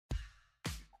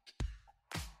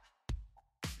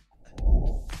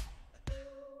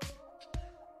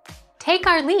take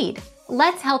our lead.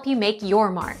 Let's help you make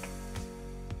your mark.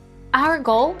 Our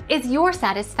goal is your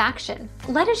satisfaction.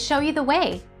 Let us show you the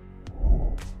way.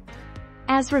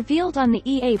 As revealed on the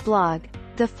EA blog,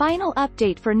 the final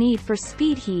update for Need for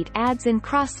Speed Heat adds in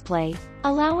crossplay,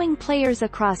 allowing players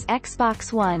across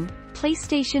Xbox One,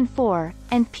 PlayStation 4,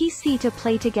 and PC to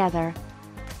play together.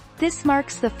 This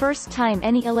marks the first time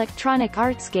any Electronic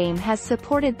Arts game has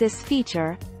supported this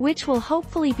feature, which will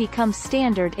hopefully become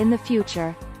standard in the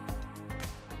future.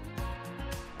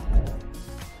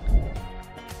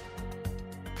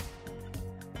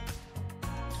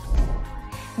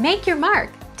 Make your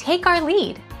mark. Take our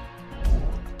lead.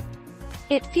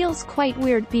 It feels quite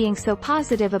weird being so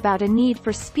positive about a Need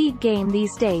for Speed game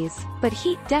these days, but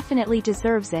Heat definitely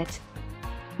deserves it.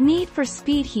 Need for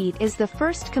Speed Heat is the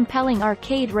first compelling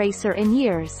arcade racer in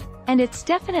years, and it's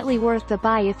definitely worth the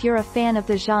buy if you're a fan of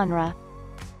the genre.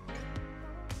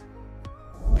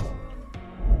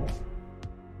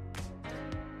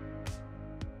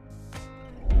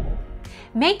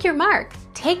 Make your mark.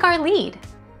 Take our lead.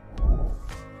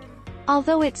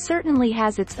 Although it certainly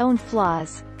has its own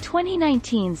flaws,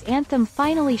 2019's Anthem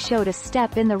finally showed a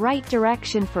step in the right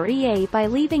direction for EA by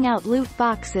leaving out loot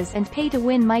boxes and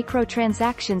pay-to-win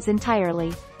microtransactions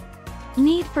entirely.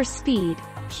 Need for Speed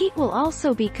Heat will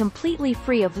also be completely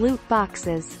free of loot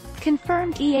boxes,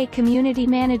 confirmed EA Community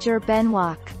Manager Ben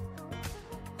Walk.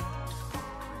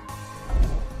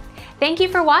 Thank you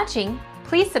for watching.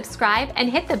 Please subscribe and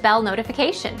hit the bell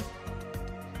notification.